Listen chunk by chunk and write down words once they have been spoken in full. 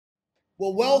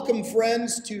Well, welcome,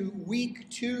 friends, to week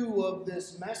 2 of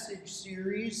this message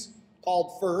series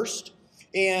called First.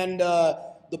 And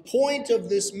the point of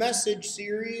this message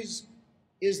series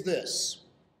is this: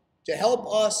 to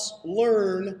help us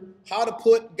learn how to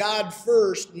put God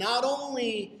first, not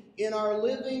only in our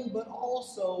living, but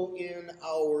also in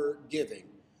our giving.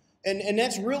 And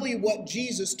that's really what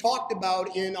Jesus talked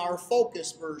about in our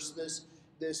focus verse,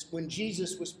 this when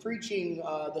Jesus was preaching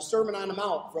the Sermon on the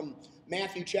Mount from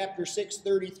Matthew chapter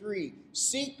 6:33.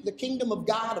 Seek the kingdom of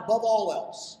God above all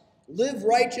else. Live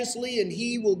righteously, and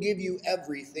he will give you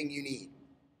everything you need.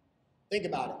 Think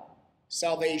about it.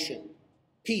 Salvation,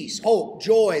 peace, hope,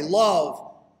 joy,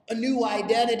 love, a new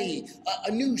identity,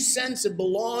 a new sense of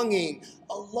belonging,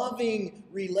 a loving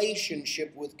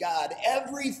relationship with God.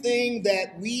 Everything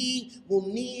that we will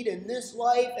need in this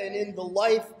life and in the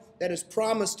life that is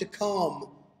promised to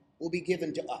come will be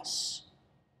given to us.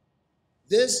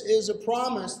 This is a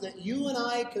promise that you and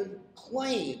I can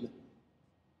claim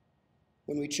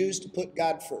when we choose to put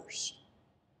God first.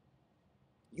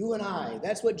 You and I,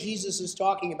 that's what Jesus is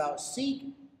talking about. Seek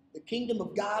the kingdom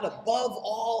of God above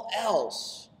all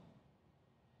else,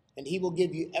 and he will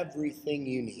give you everything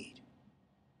you need.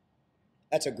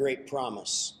 That's a great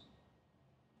promise.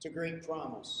 It's a great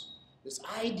promise. This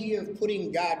idea of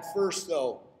putting God first,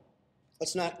 though,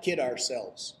 let's not kid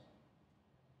ourselves.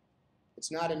 It's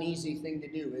not an easy thing to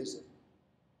do, is it?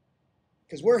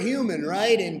 Because we're human,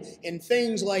 right? And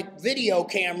things like video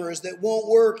cameras that won't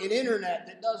work, and internet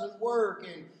that doesn't work,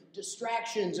 and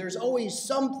distractions. There's always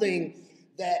something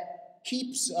that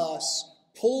keeps us,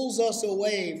 pulls us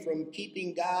away from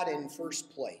keeping God in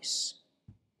first place.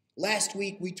 Last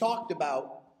week we talked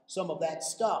about some of that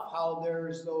stuff, how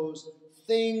there's those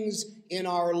things in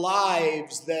our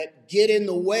lives that get in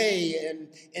the way,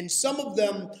 and some of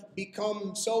them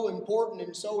become so important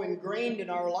and so ingrained in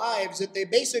our lives that they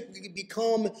basically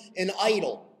become an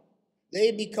idol.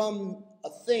 They become a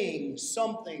thing,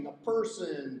 something, a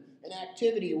person, an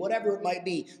activity, whatever it might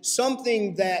be,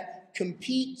 something that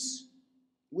competes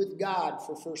with God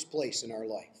for first place in our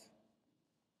life.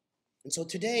 And so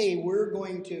today we're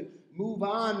going to move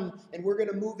on, and we're going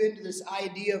to move into this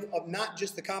idea of not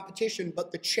just the competition,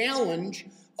 but the challenge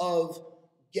of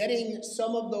getting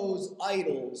some of those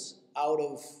idols out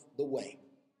of the way.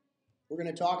 We're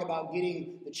going to talk about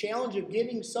getting the challenge of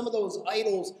getting some of those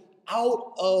idols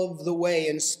out of the way.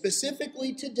 And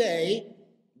specifically today,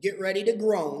 get ready to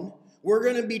groan, we're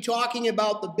going to be talking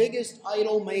about the biggest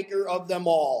idol maker of them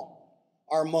all,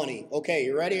 our money. Okay,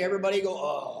 you ready? Everybody go,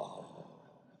 oh.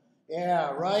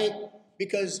 Yeah, right?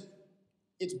 Because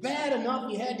it's bad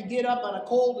enough you had to get up on a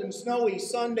cold and snowy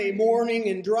Sunday morning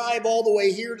and drive all the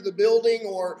way here to the building,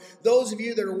 or those of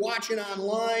you that are watching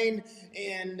online,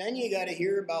 and then you got to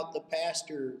hear about the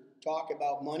pastor talk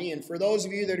about money. And for those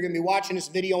of you that are going to be watching this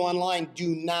video online,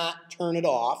 do not turn it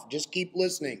off. Just keep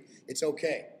listening. It's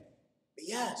okay. But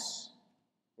yes,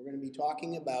 we're going to be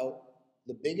talking about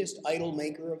the biggest idol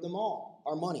maker of them all,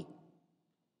 our money.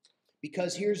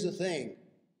 Because here's the thing.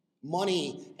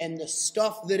 Money and the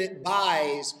stuff that it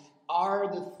buys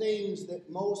are the things that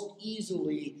most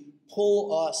easily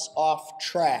pull us off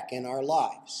track in our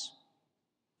lives.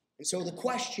 And so the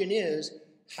question is,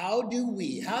 how do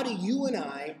you and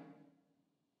I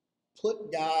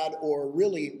put God, or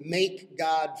really make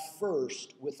God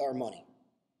first with our money?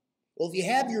 Well, if you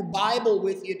have your Bible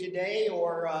with you today,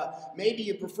 or maybe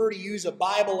you prefer to use a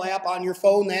Bible app on your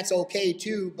phone, that's okay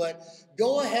too, but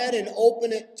go ahead and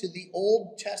open it to the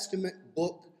Old Testament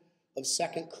book of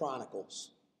 2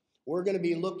 Chronicles. We're going to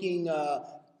be looking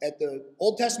at the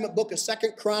Old Testament book of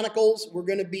 2 Chronicles. We're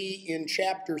going to be in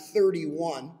chapter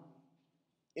 31.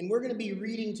 And we're going to be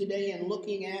reading today and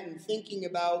looking at and thinking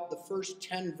about the first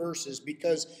 10 verses,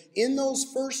 because in those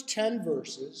first 10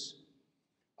 verses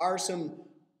are some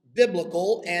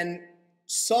biblical and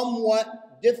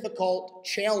somewhat difficult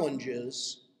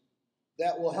challenges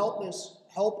that will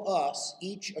help us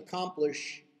each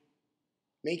accomplish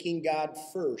making God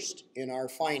first in our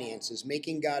finances,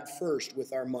 making God first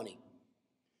with our money.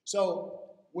 So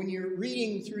when you're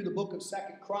reading through the book of 2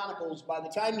 Chronicles, by the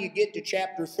time you get to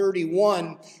chapter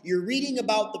 31, you're reading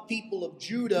about the people of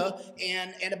Judah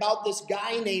and about this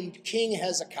guy named King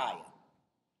Hezekiah.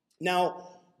 Now,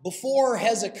 before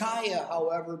Hezekiah,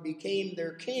 however, became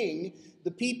their king, the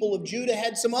people of Judah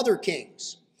had some other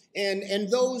kings.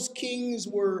 And those kings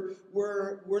were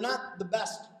not the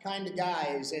best kind of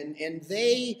guys. And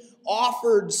they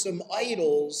offered some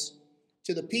idols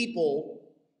to the people,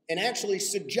 and actually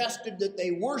suggested that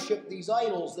they worship these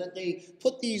idols, that they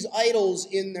put these idols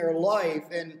in their life,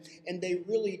 and they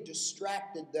really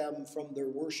distracted them from their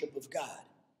worship of God.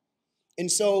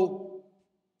 And so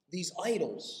these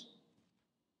idols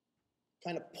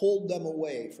kind of pulled them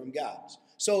away from God.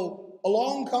 So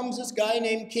along comes this guy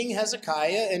named King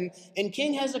Hezekiah, and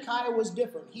King Hezekiah was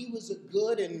different. He was a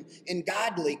good and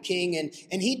godly king,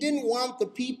 and he didn't want the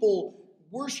people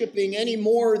worshiping any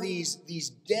more these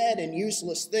dead and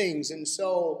useless things. And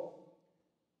so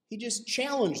he just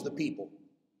challenged the people.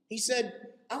 He said,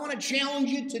 I want to challenge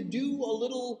you to do a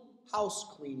little house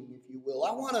cleaning, if you will.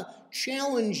 I want to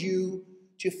challenge you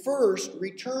to first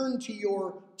return to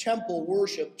your temple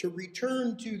worship, to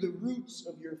return to the roots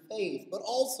of your faith, but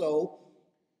also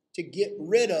to get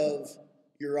rid of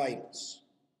your idols.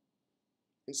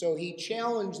 And so he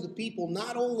challenged the people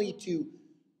not only to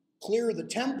clear the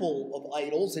temple of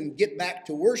idols and get back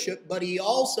to worship, but he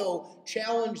also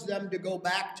challenged them to go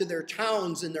back to their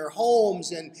towns and their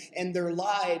homes and their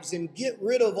lives and get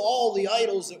rid of all the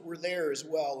idols that were there as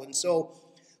well. And so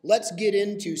let's get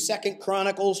into 2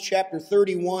 Chronicles chapter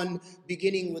 31,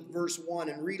 beginning with verse 1,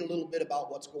 and read a little bit about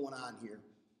what's going on here.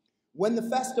 When the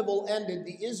festival ended,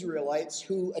 the Israelites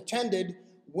who attended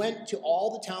went to all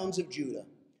the towns of Judah,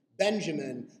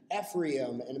 Benjamin,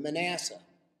 Ephraim, and Manasseh.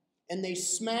 And they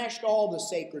smashed all the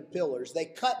sacred pillars. They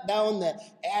cut down the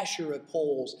Asherah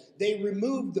poles. They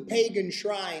removed the pagan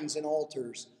shrines and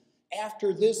altars.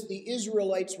 After this, the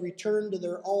Israelites returned to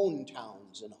their own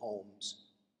towns and homes.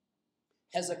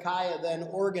 Hezekiah then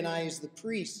organized the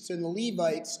priests and the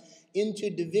Levites into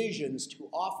divisions to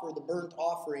offer the burnt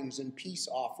offerings and peace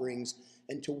offerings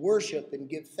and to worship and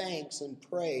give thanks and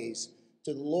praise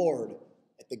to the Lord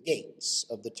at the gates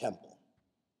of the temple.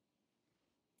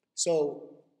 So,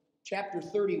 chapter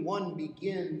 31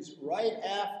 begins right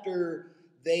after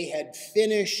they had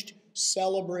finished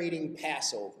celebrating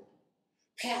Passover.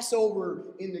 Passover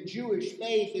in the Jewish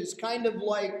faith is kind of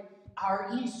like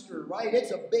our Easter, right?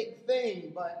 It's a big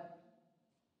thing, but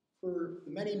for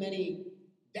many, many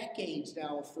decades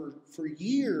now, for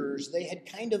years, they had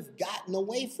kind of gotten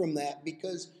away from that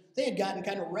because they had gotten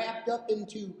kind of wrapped up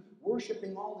into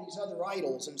worshiping all these other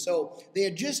idols. And so they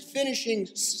had just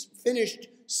finished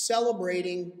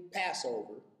celebrating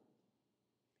Passover.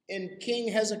 And King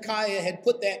Hezekiah had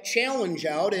put that challenge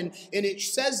out, and it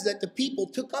says that the people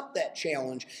took up that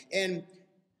challenge. And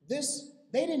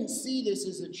they didn't see this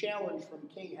as a challenge from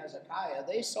King Hezekiah.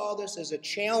 They saw this as a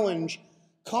challenge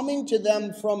coming to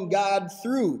them from God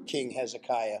through King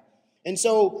Hezekiah. And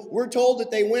so we're told that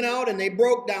they went out and they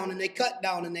broke down and they cut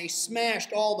down and they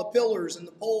smashed all the pillars and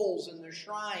the poles and the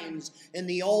shrines and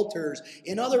the altars.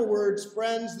 In other words,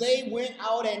 friends, they went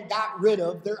out and got rid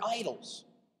of their idols.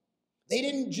 They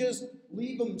didn't just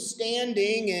leave them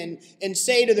standing and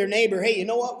say to their neighbor, hey, you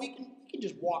know what, we can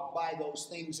just walk by those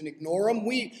things and ignore them.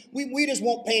 We just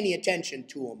won't pay any attention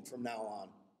to them from now on.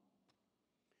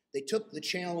 They took the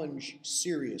challenge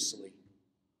seriously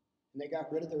and they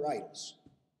got rid of their idols.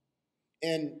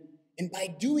 And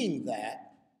by doing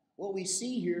that, what we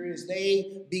see here is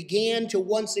they began to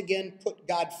once again put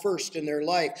God first in their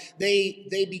life. They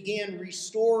began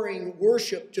restoring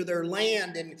worship to their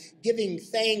land and giving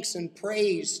thanks and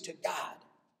praise to God.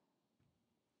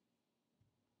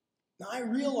 Now, I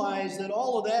realize that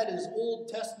all of that is Old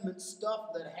Testament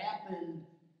stuff that happened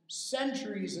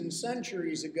centuries and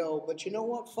centuries ago. But you know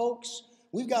what, folks?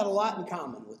 We've got a lot in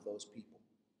common with those people.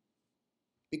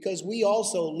 Because we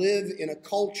also live in a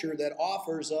culture that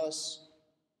offers us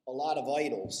a lot of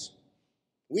idols.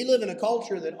 We live in a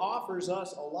culture that offers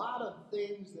us a lot of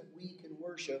things that we can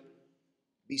worship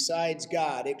besides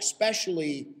God,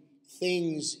 especially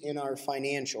things in our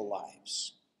financial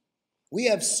lives. We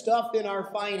have stuff in our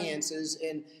finances,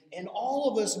 and all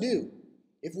of us do.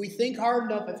 If we think hard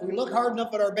enough, if we look hard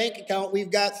enough at our bank account,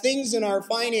 we've got things in our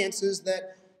finances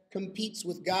that competes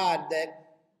with God,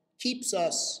 that keeps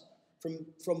us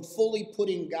from fully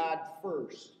putting God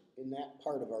first in that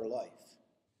part of our life.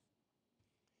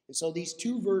 And so these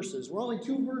two verses, we're only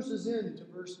two verses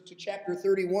to chapter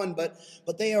 31, but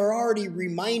they are already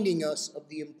reminding us of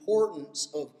the importance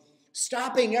of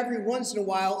stopping every once in a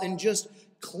while and just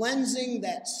cleansing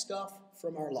that stuff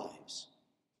from our lives.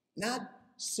 Not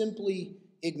simply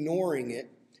ignoring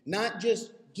it, not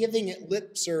just giving it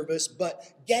lip service,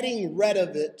 but getting rid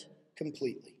of it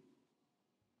completely.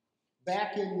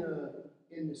 Back in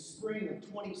the spring of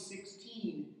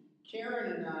 2016,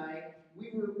 Karen and I,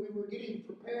 we were getting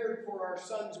prepared for our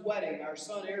son's wedding. Our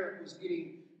son Eric was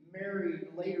getting married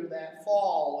later that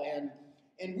fall,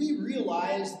 and we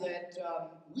realized that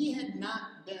we had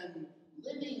not been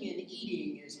living and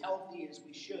eating as healthy as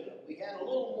we should have. We had a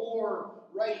little more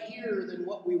right here than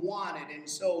what we wanted, and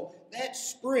so that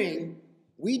spring,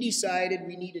 we decided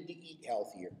we needed to eat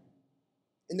healthier.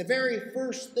 And the very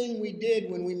first thing we did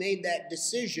when we made that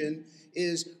decision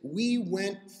is we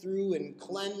went through and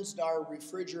cleansed our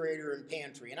refrigerator and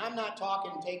pantry. And I'm not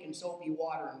talking taking soapy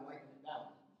water and wiping it down.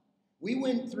 We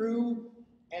went through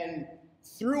and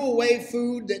threw away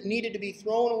food that needed to be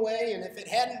thrown away, and if it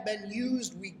hadn't been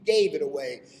used, we gave it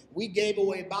away. We gave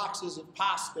away boxes of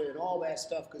pasta and all that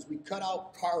stuff because we cut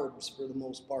out carbs for the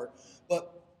most part.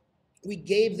 But we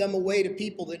gave them away to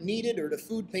people that needed or to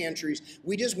food pantries.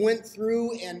 We just went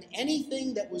through, and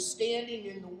anything that was standing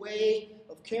in the way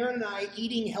of Karen and I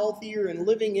eating healthier and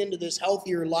living into this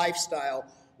healthier lifestyle,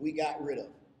 we got rid of.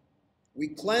 We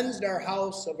cleansed our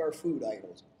house of our food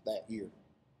idols that year.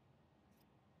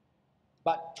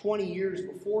 About 20 years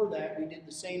before that, we did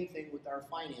the same thing with our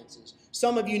finances.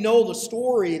 Some of you know the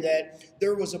story that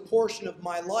there was a portion of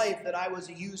my life that I was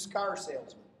a used car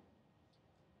salesman.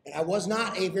 And I was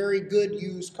not a very good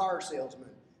used car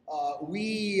salesman.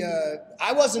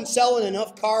 I wasn't selling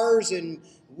enough cars, and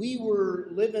we were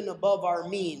living above our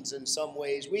means in some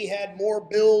ways. We had more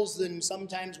bills than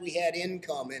sometimes we had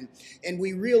income, and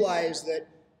we realized that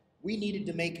we needed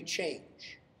to make a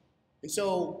change. And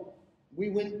so we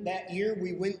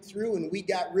went through and we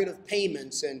got rid of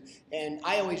payments, and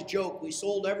I always joke, we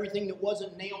sold everything that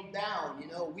wasn't nailed down.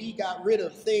 We got rid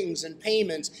of things and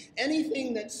payments,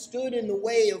 anything that stood in the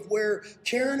way of where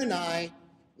Karen and I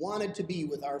wanted to be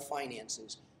with our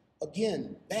finances.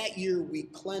 Again, that year we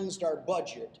cleansed our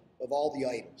budget of all the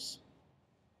idols.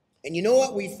 And you know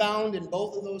what we found in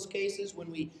both of those cases,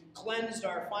 when we cleansed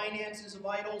our finances of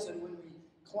idols and when we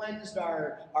cleansed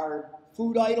our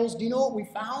food idols? Do you know what we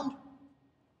found?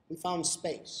 We found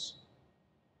space.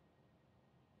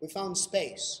 We found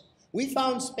space. We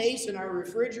found space in our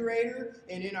refrigerator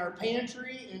and in our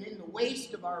pantry and in the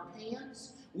waist of our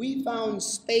pants. We found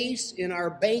space in our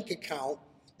bank account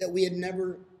that we had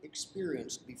never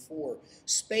experienced before.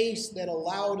 Space that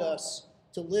allowed us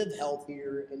to live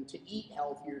healthier and to eat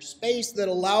healthier. Space that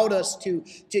allowed us to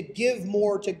give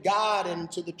more to God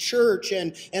and to the church,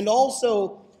 and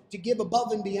also to give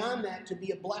above and beyond that, to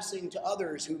be a blessing to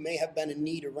others who may have been in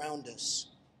need around us.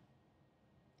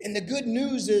 And the good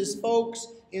news is, folks,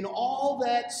 in all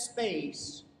that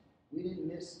space, we didn't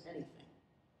miss anything.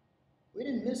 We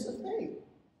didn't miss a thing.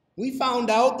 We found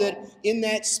out that in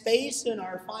that space in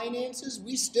our finances,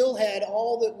 we still had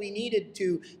all that we needed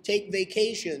to take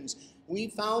vacations. We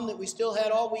found that we still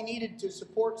had all we needed to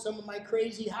support some of my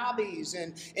crazy hobbies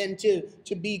and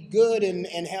to be good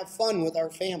and have fun with our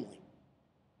family.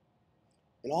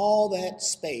 In all that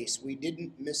space, we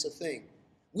didn't miss a thing.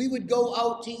 We would go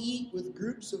out to eat with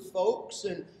groups of folks,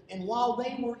 and while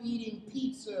they were eating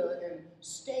pizza and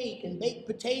steak and baked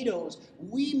potatoes,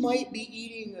 we might be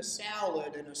eating a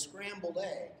salad and a scrambled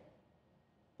egg.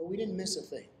 But we didn't miss a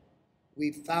thing. We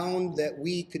found that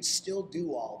we could still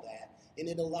do all that, and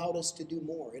it allowed us to do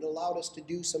more. It allowed us to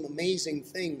do some amazing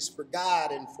things for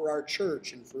God and for our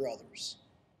church and for others.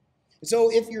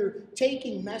 So if you're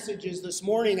taking messages this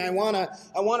morning, I want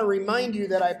to remind you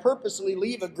that I purposely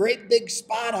leave a great big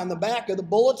spot on the back of the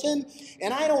bulletin,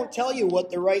 and I don't tell you what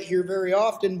to write here very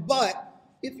often, but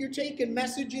if you're taking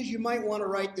messages, you might want to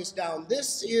write this down.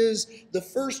 This is the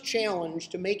first challenge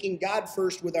to making God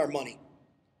first with our money.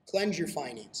 Cleanse your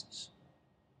finances.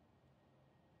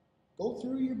 Go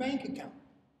through your bank account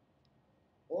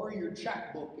or your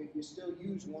checkbook if you still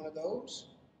use one of those.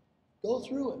 Go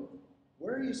through it.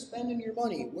 Where are you spending your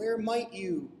money? Where might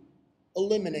you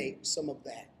eliminate some of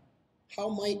that? How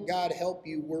might God help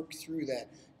you work through that?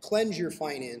 Cleanse your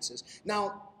finances.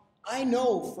 Now, I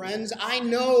know, friends,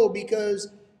 because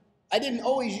I didn't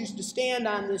always used to stand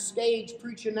on this stage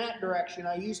preaching that direction.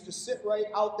 I used to sit right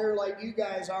out there like you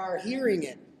guys are hearing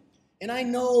it. And I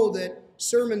know that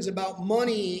sermons about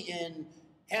money and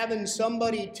having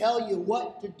somebody tell you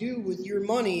what to do with your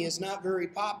money is not very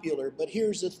popular. But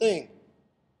here's the thing.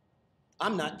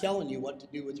 I'm not telling you what to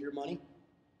do with your money.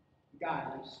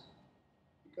 God is.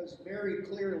 Because very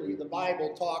clearly the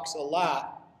Bible talks a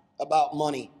lot about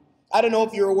money. I don't know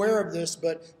if you're aware of this,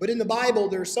 but in the Bible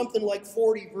there's something like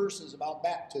 40 verses about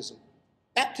baptism.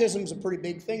 Baptism's a pretty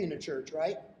big thing in the church,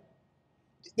 right?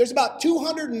 There's about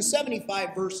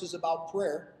 275 verses about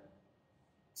prayer,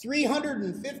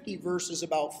 350 verses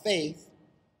about faith,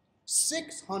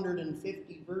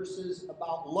 650 verses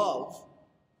about love.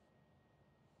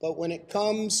 But when it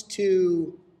comes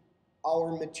to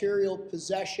our material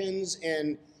possessions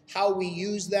and how we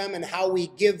use them and how we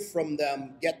give from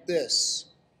them, get this.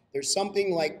 There's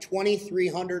something like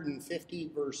 2,350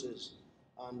 verses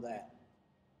on that.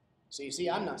 So you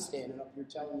see, I'm not standing up here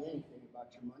telling you anything about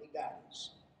your money. God is.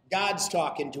 God's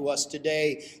talking to us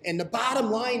today. And the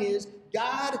bottom line is,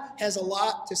 God has a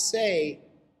lot to say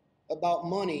about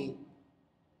money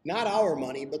Not our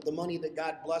money, but the money that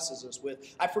God blesses us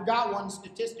with. I forgot one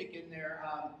statistic in there.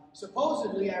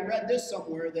 Supposedly, I read this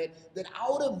somewhere, that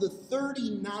out of the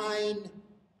 39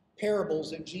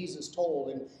 parables that Jesus told,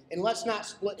 and let's not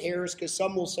split hairs because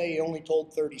some will say he only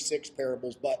told 36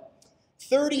 parables, but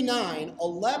 39,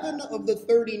 11 of the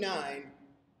 39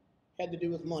 had to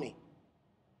do with money.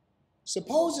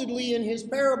 Supposedly, in his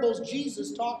parables,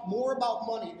 Jesus talked more about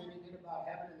money than he did about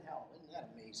heaven and hell. Isn't that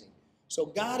amazing? So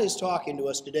God is talking to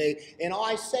us today, and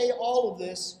I say all of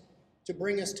this to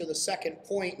bring us to the second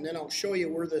point, and then I'll show you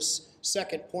where this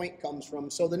second point comes from.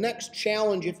 So the next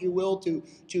challenge, if you will, to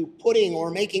putting or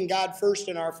making God first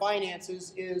in our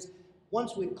finances is,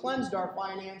 once we've cleansed our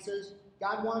finances,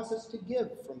 God wants us to give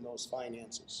from those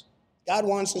finances. God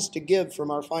wants us to give from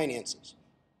our finances.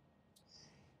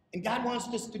 And God wants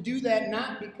us to do that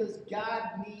not because God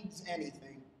needs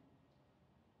anything.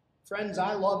 Friends,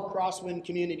 I love Crosswind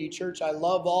Community Church. I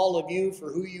love all of you for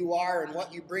who you are and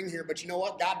what you bring here. But you know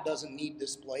what? God doesn't need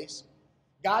this place.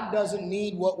 God doesn't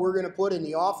need what we're going to put in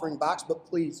the offering box, but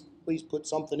please put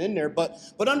something in there. But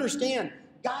understand,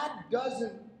 God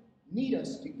doesn't need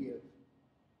us to give.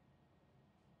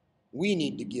 We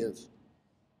need to give.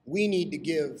 We need to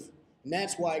give. And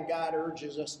that's why God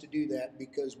urges us to do that,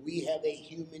 because we have a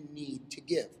human need to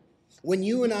give. When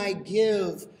you and I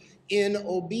give in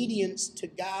obedience to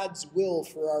God's will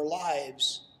for our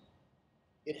lives,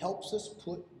 it helps us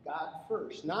put God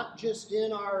first, not just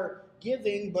in our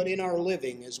giving, but in our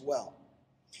living as well.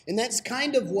 And that's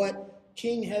kind of what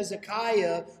King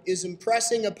Hezekiah is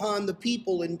impressing upon the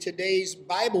people in today's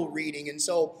Bible reading. And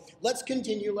so let's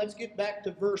continue. Let's get back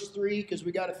to verse 3 because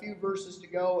we got a few verses to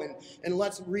go, and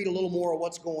let's read a little more of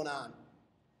what's going on.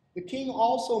 The king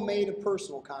also made a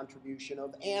personal contribution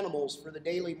of animals for the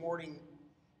daily morning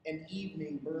and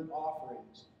evening burnt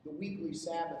offerings, the weekly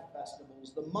Sabbath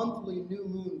festivals, the monthly new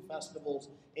moon festivals,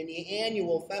 and the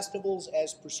annual festivals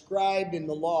as prescribed in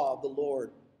the law of the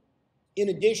Lord. In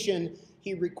addition,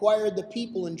 he required the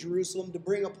people in Jerusalem to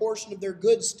bring a portion of their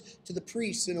goods to the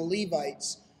priests and the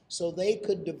Levites so they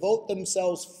could devote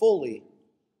themselves fully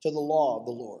to the law of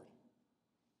the Lord.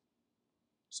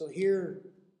 So here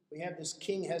we have this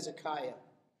King Hezekiah.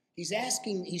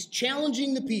 He's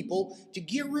challenging the people to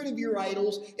get rid of your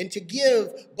idols and to give,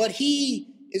 but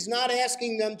he is not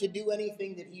asking them to do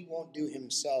anything that he won't do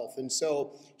himself. And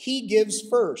so he gives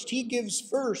first. He gives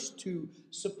first to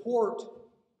support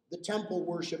the temple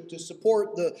worship, to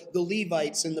support the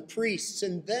Levites and the priests,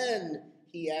 and then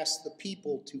he asks the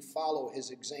people to follow his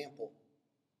example.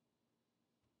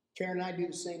 Karen and I do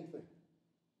the same thing.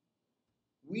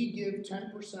 We give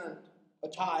 10%, a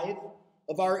tithe,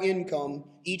 of our income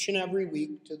each and every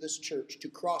week to this church, to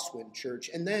Crosswind Church.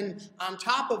 And then on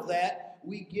top of that,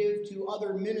 we give to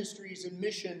other ministries and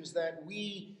missions that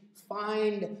we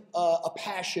find a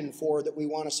passion for, that we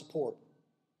want to support.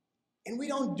 And we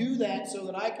don't do that so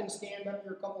that I can stand up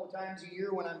here a couple of times a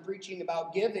year when I'm preaching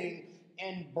about giving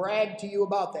and brag to you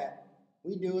about that.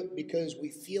 We do it because we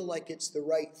feel like it's the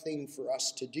right thing for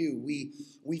us to do.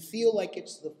 We feel like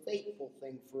it's the faithful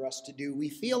thing for us to do. We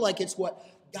feel like it's what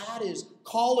God is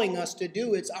calling us to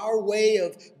do. It's our way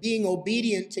of being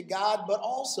obedient to God, but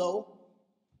also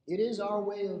it is our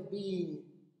way of being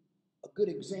a good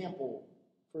example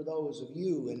for those of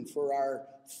you and for our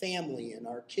family and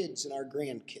our kids and our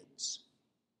grandkids.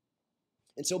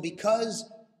 And so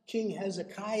because King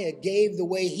Hezekiah gave the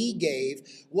way he gave,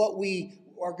 what we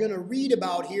are going to read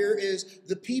about here is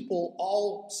the people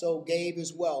also gave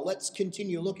as well. Let's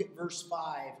continue. Look at verse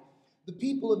 5. The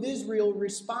people of Israel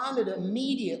responded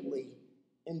immediately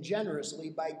and generously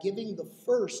by giving the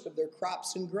first of their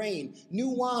crops and grain, new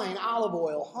wine, olive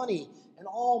oil, honey, and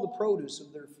all the produce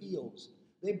of their fields.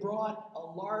 They brought a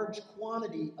large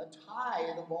quantity, a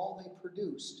tithe of all they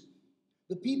produced.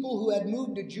 The people who had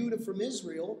moved to Judah from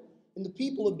Israel and the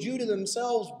people of Judah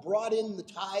themselves brought in the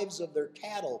tithes of their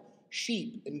cattle,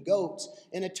 sheep, and goats,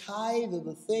 and a tithe of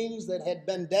the things that had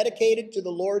been dedicated to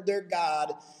the Lord their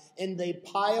God, and they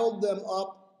piled them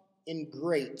up in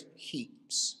great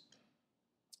heaps.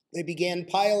 They began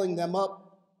piling them up,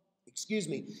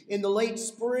 in the late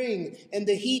spring, and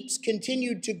the heaps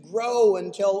continued to grow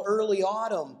until early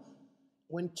autumn.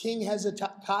 When King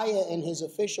Hezekiah and his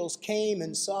officials came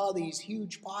and saw these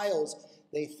huge piles,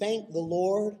 they thanked the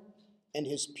Lord and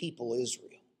his people Israel.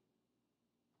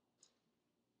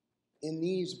 In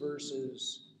these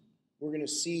verses, we're going to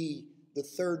see the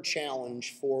third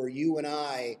challenge for you and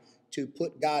I to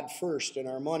put God first in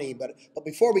our money. But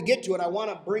before we get to it, I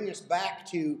want to bring us back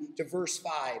to verse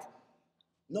 5.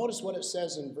 Notice what it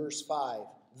says in verse 5.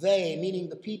 They, meaning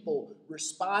the people,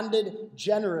 responded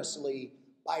generously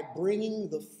by bringing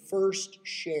the first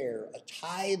share, a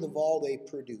tithe of all they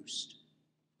produced.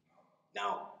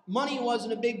 Now, money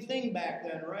wasn't a big thing back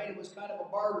then, right? It was kind of a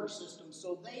barter system.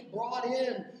 So they brought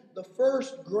in the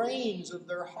first grains of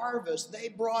their harvest. They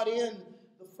brought in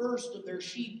the first of their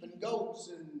sheep and goats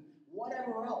and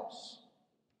whatever else.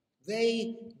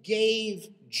 They gave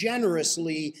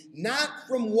generously, not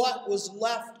from what was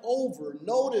left over.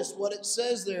 Notice what it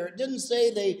says there. It didn't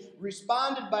say they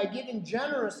responded by giving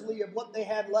generously of what they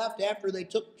had left after they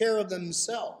took care of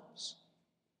themselves.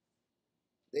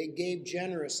 They gave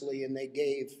generously and they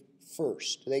gave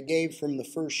first. They gave from the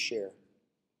first share.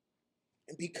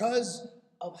 And because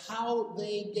of how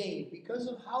they gave, because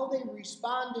of how they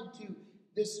responded to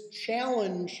this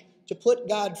challenge to put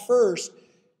God first,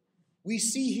 we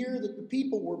see here that the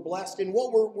people were blessed. And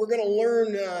what we're going to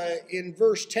learn in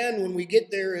verse 10 when we get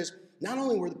there is not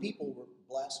only were the people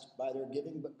blessed by their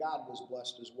giving, but God was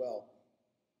blessed as well.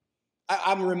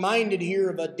 I'm reminded here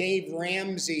of a Dave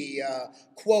Ramsey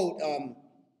quote.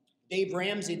 Dave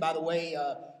Ramsey, by the way,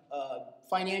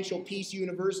 Financial Peace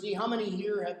University. How many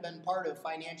here have been part of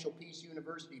Financial Peace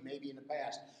University, maybe in the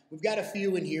past? We've got a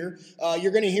few in here.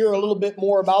 You're going to hear a little bit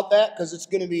more about that because it's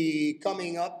going to be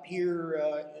coming up here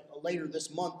later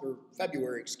this month, or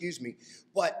February, excuse me.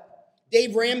 But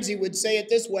Dave Ramsey would say it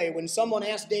this way. When someone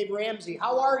asked Dave Ramsey,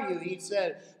 "How are you?" he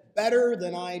said, "Better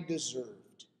than I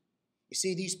deserved." You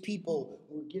see, these people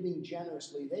were giving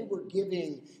generously. They were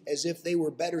giving as if they were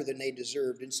better than they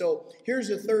deserved. And so here's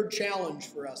a third challenge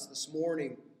for us this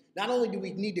morning. Not only do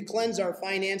we need to cleanse our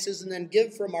finances and then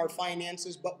give from our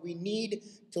finances, but we need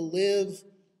to live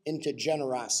into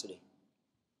generosity.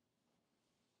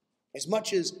 As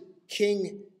much as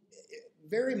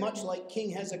very much like King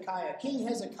Hezekiah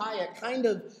kind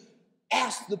of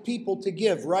asked the people to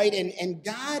give, right? And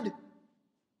God,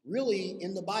 really,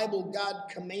 in the Bible, God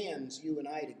commands you and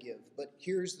I to give. But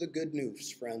here's the good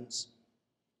news, friends.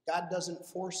 God doesn't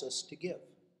force us to give.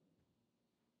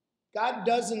 God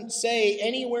doesn't say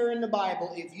anywhere in the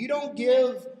Bible, if you don't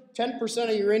give 10%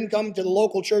 of your income to the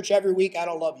local church every week, I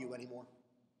don't love you anymore.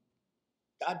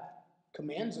 God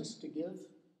commands us to give.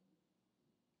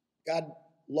 God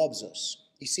loves us.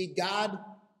 You see, God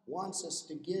wants us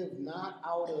to give not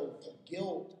out of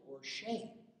guilt or shame.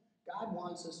 God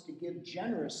wants us to give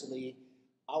generously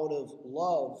out of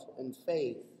love and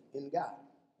faith in God.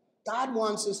 God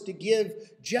wants us to give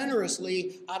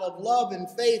generously out of love and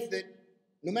faith that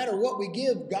no matter what we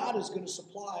give, God is going to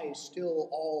supply still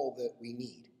all that we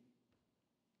need.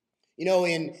 You know,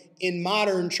 in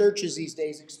modern churches these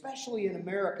days, especially in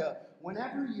America,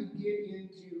 whenever you get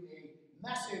into a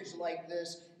message like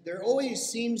this, there always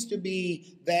seems to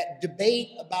be that debate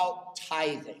about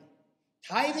tithing.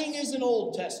 Tithing is an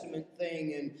Old Testament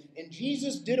thing, and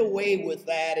Jesus did away with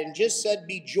that and just said,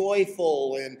 be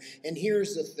joyful. And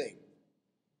here's the thing.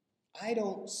 I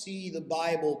don't see the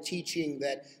Bible teaching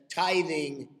that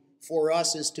tithing for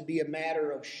us is to be a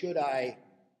matter of should I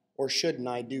or shouldn't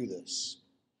I do this.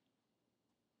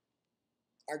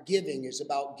 Our giving is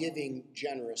about giving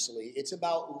generously. It's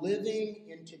about living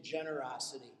into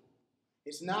generosity.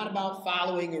 It's not about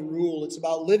following a rule. It's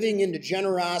about living into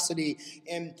generosity.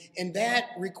 And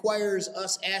that requires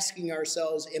us asking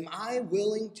ourselves, am I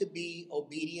willing to be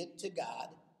obedient to God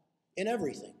in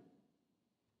everything?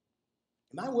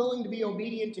 Am I willing to be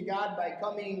obedient to God by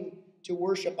coming to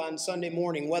worship on Sunday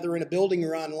morning, whether in a building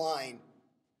or online?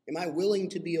 Am I willing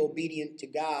to be obedient to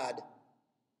God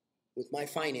with my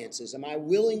finances? Am I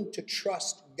willing to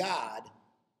trust God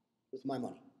with my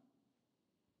money?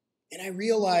 And I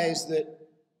realize that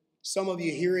some of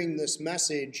you hearing this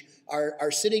message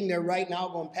are sitting there right now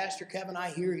going, Pastor Kevin, I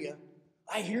hear you.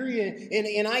 I hear you,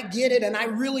 and I get it, and I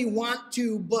really want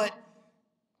to, but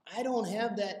I don't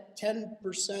have that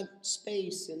 10%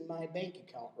 space in my bank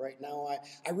account right now.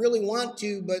 I really want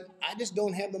to, but I just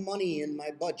don't have the money in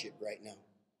my budget right now.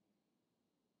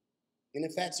 And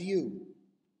if that's you,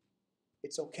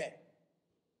 it's okay.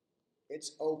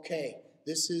 It's okay.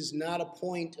 This is not a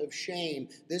point of shame.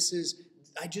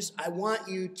 I want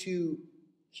you to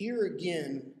hear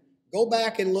again, go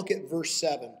back and look at verse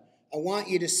 7. I want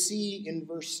you to see in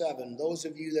verse 7, those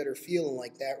of you that are feeling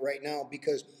like that right now,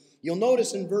 because you'll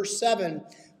notice in verse 7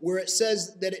 where it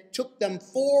says that it took them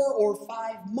 4 or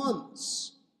 5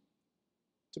 months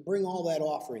to bring all that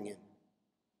offering in.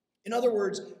 In other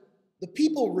words, the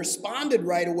people responded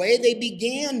right away. They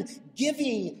began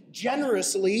giving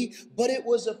generously, but it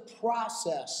was a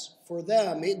process for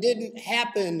them. It didn't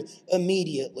happen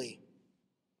immediately.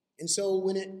 And so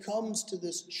when it comes to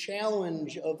this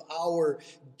challenge of our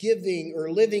giving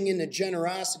or living in the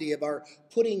generosity of our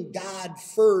putting God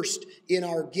first in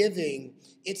our giving,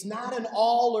 it's not an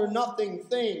all or nothing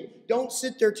thing. Don't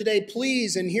sit there today,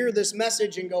 please, and hear this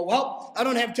message and go, well, I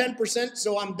don't have 10%,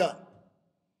 so I'm done.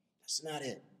 That's not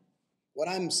it. What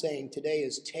I'm saying today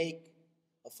is take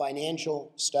a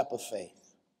financial step of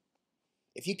faith.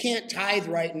 If you can't tithe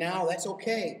right now, that's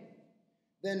okay.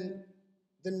 Then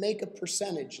make a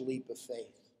percentage leap of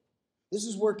faith. This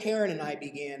is where Karen and I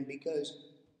began, because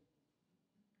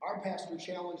our pastor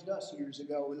challenged us years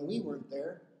ago when we weren't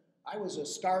there. I was a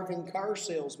starving car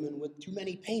salesman with too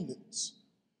many payments.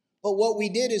 But what we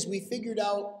did is we figured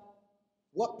out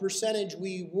what percentage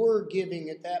we were giving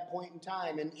at that point in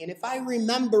time. And if I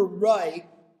remember right,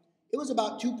 it was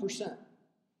about 2%.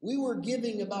 We were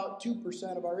giving about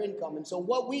 2% of our income. And so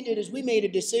what we did is we made a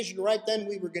decision right then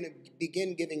we were going to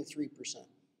begin giving 3%.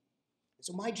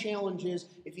 So my challenge is,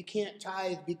 if you can't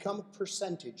tithe, become a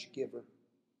percentage giver.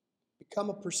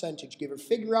 Become a percentage giver.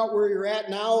 Figure out where you're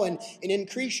at now and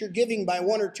increase your giving by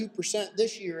 1 or 2%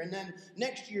 this year. And then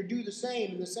next year do the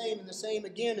same and the same and the same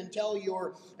again until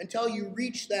you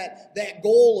reach that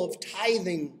goal of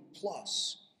tithing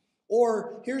plus.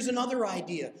 Or here's another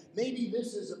idea. Maybe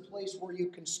this is a place where you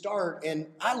can start, and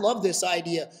I love this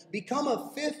idea. Become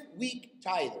a 5th week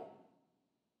tither.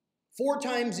 4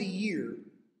 times a year,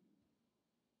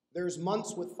 there's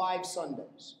months with 5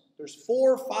 Sundays. There's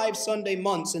 4 5-Sunday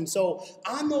months. And so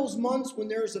on those months when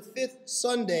there's a 5th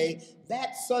Sunday,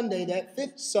 that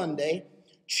 5th Sunday,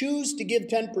 choose to give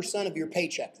 10% of your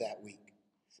paycheck that week.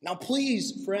 Now,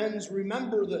 please, friends,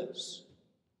 remember this.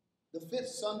 The 5th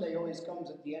Sunday always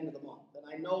comes at the end of the month.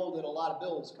 And I know that a lot of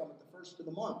bills come at the first of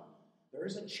the month. There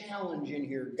is a challenge in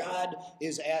here. God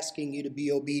is asking you to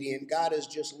be obedient. God is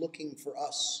just looking for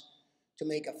us to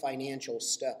make a financial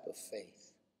step of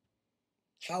faith.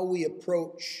 How we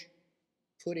approach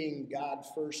putting God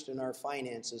first in our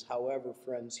finances, however,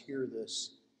 friends, hear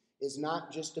this, is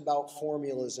not just about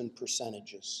formulas and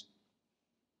percentages.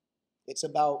 It's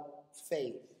about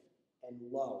faith and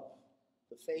love.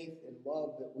 The faith and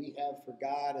love that we have for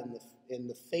God, and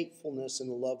the faithfulness and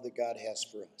the love that God has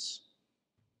for us.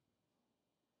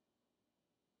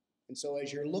 And so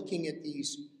as you're looking at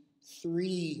these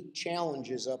 3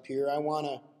 challenges up here, I want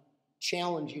to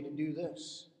challenge you to do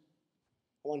this.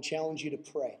 I want to challenge you to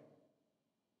pray.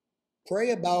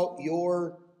 Pray about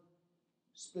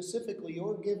specifically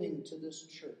your giving to this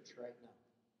church right now.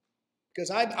 Because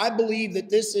I believe that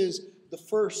this is the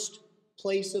first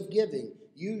place of giving.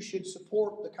 You should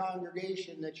support the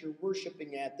congregation that you're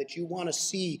worshiping at, that you want to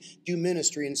see do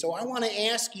ministry. And so I want to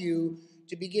ask you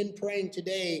to begin praying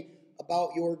today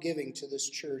about your giving to this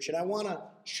church. And I want to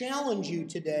challenge you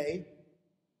today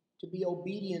to be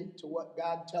obedient to what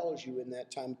God tells you in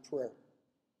that time of prayer.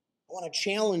 I want to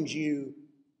challenge you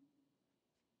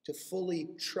to fully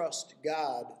trust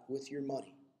God with your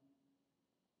money.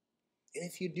 And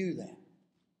if you do that,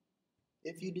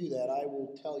 I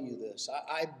will tell you this.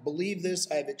 I believe this.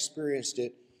 I've experienced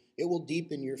it. It will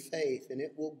deepen your faith, and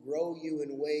it will grow you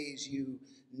in ways you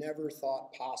never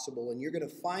thought possible. And you're going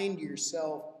to find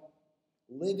yourself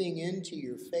living into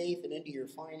your faith and into your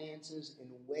finances in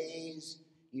ways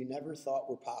you never thought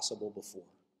were possible before.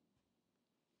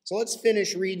 So let's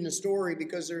finish reading the story,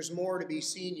 because there's more to be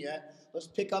seen yet. Let's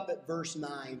pick up at verse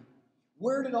 9.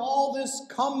 Where did all this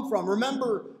come from?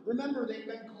 Remember, they've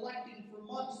been collecting for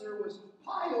months. There was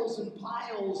piles and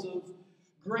piles of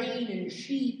grain and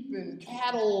sheep and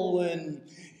cattle and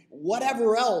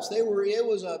whatever else. It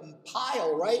was a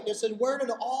pile, right? And it said, where did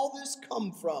all this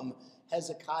come from?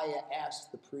 Hezekiah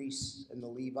asked the priests and the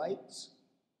Levites.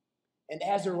 And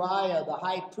Azariah, the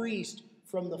high priest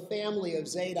from the family of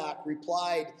Zadok,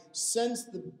 replied, since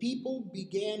the people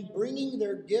began bringing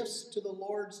their gifts to the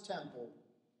Lord's temple,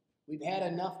 we've had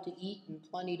enough to eat and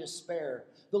plenty to spare.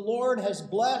 The Lord has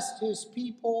blessed his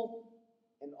people,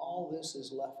 and all this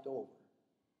is left over.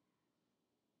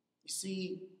 You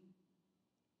see,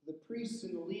 the priests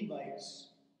and the Levites,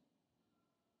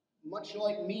 much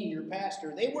like me, your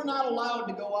pastor, they were not allowed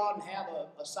to go out and have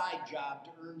a side job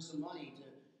to earn some money.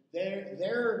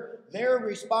 Their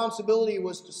responsibility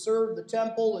was to serve the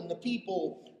temple, and the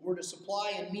people were to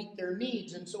supply and meet their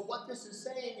needs. And so what this is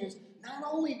saying is, not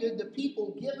only did the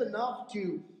people give enough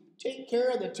to take care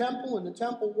of the temple and the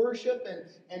temple worship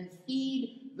and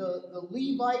feed the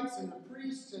Levites and the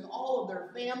priests and all of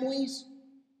their families,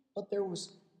 but there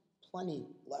was plenty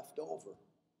left over.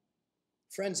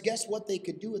 Friends, guess what they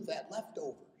could do with that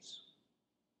leftovers?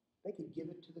 They could give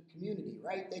it to the community,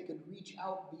 right? They could reach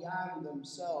out beyond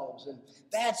themselves. And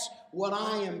that's what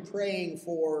I am praying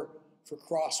for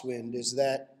Crosswind, is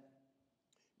that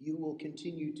you will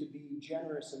continue to be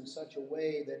generous in such a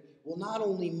way that will not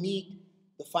only meet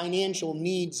the financial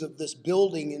needs of this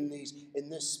building in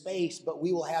this space, but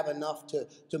we will have enough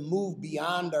to move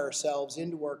beyond ourselves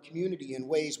into our community in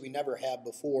ways we never have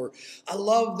before. I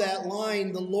love that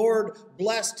line, the Lord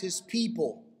blessed his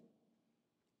people,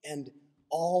 and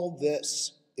all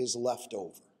this is left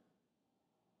over.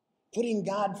 Putting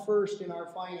God first in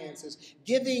our finances,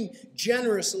 giving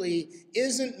generously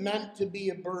isn't meant to be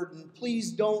a burden.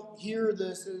 Please don't hear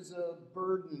this as a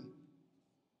burden.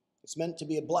 It's meant to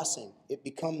be a blessing. It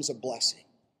becomes a blessing.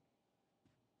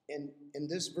 And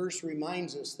this verse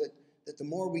reminds us that the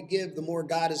more we give, the more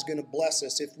God is going to bless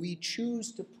us if we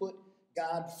choose to put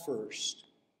God first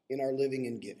in our living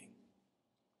and giving.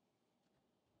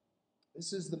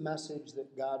 This is the message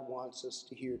that God wants us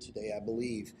to hear today, I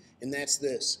believe, and that's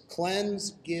this: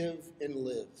 cleanse, give, and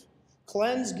live.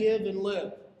 Cleanse, give, and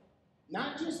live.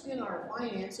 Not just in our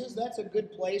finances, that's a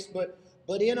good place, but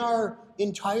in our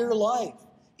entire life,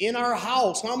 in our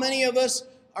house. How many of us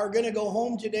are going to go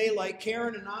home today like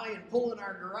Karen and I and pull in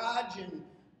our garage and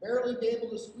barely be able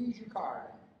to squeeze your car?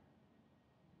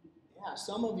 Yeah,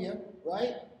 some of you,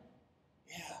 right?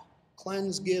 Yeah,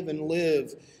 cleanse, give, and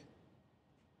live.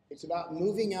 It's about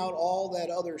moving out all that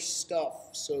other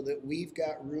stuff so that we've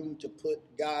got room to put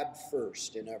God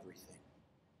first in everything.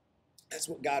 That's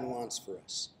what God wants for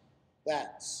us.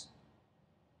 That's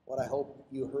what I hope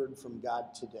you heard from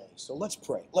God today. So let's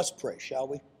pray. Let's pray, shall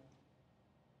we?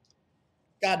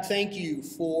 God, thank you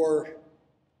for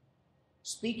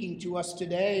speaking to us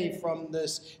today from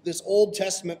this Old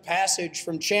Testament passage,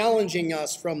 from challenging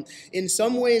us, from, in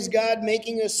some ways, God,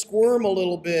 making us squirm a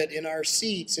little bit in our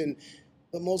seats.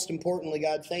 But most importantly,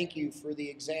 God, thank you for the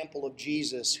example of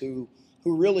Jesus who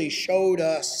really showed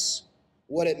us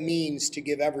what it means to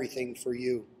give everything for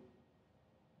you.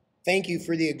 Thank you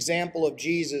for the example of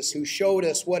Jesus who showed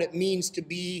us what it means to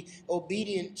be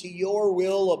obedient to your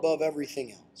will above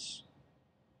everything else.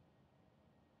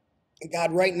 And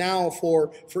God, right now,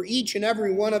 for each and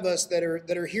every one of us that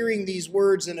are hearing these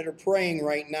words and that are praying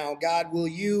right now, God, will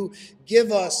you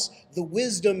give us the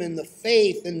wisdom and the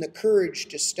faith and the courage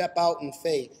to step out in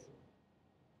faith,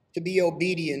 to be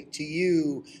obedient to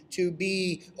you, to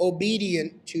be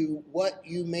obedient to what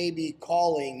you may be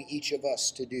calling each of us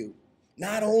to do.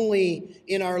 Not only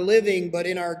in our living, but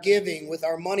in our giving, with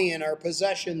our money and our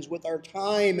possessions, with our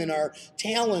time and our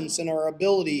talents and our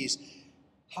abilities.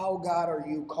 How, God, are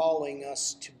you calling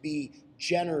us to be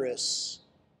generous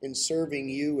in serving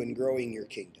you and growing your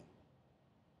kingdom?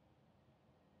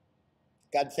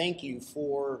 God, thank you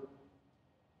for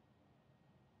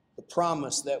the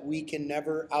promise that we can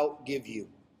never outgive you.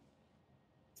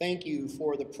 Thank you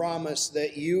for the promise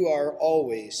that you are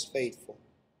always faithful.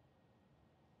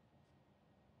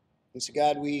 And so,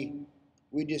 God, we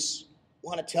just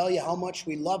want to tell you how much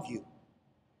we love you.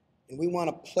 And we want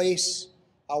to place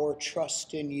our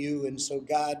trust in you. And so,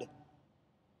 God,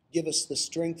 give us the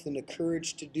strength and the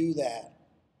courage to do that.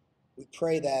 We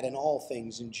pray that in all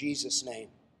things in Jesus' name.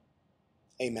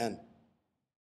 Amen.